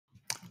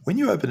When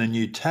you open a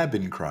new tab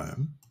in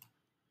Chrome,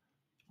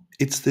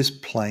 it's this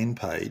plain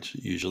page.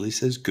 It usually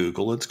says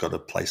Google. It's got a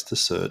place to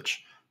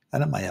search,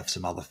 and it may have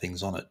some other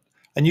things on it.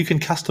 And you can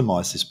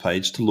customize this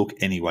page to look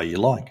any way you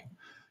like.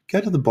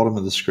 Go to the bottom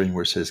of the screen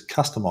where it says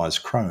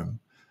Customise Chrome,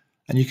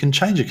 and you can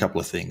change a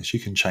couple of things. You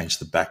can change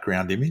the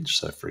background image.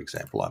 So, for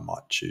example, I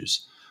might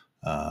choose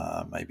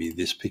maybe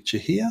this picture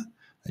here,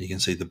 and you can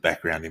see the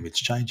background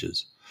image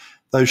changes.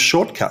 Those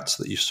shortcuts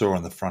that you saw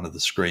on the front of the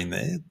screen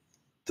there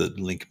that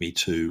link me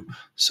to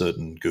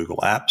certain Google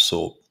apps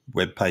or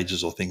web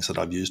pages or things that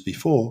I've used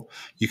before,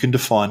 you can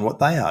define what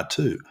they are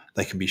too.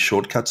 They can be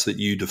shortcuts that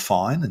you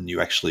define and you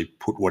actually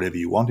put whatever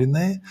you want in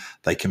there.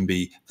 They can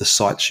be the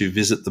sites you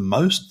visit the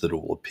most that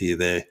will appear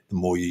there. The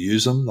more you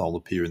use them, they'll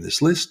appear in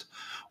this list.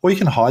 Or you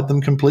can hide them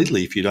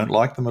completely. If you don't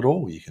like them at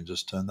all, you can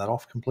just turn that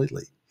off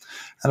completely.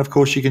 And of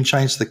course, you can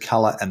change the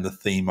color and the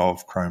theme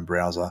of Chrome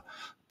browser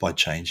by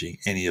changing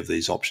any of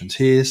these options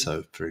here.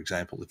 So for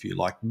example, if you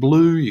like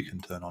blue, you can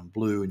turn on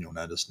blue and you'll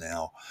notice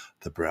now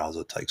the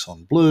browser takes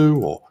on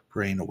blue or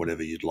green or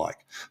whatever you'd like.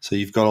 So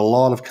you've got a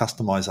lot of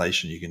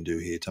customization you can do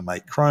here to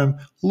make Chrome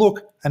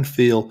look and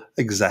feel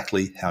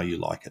exactly how you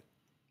like it.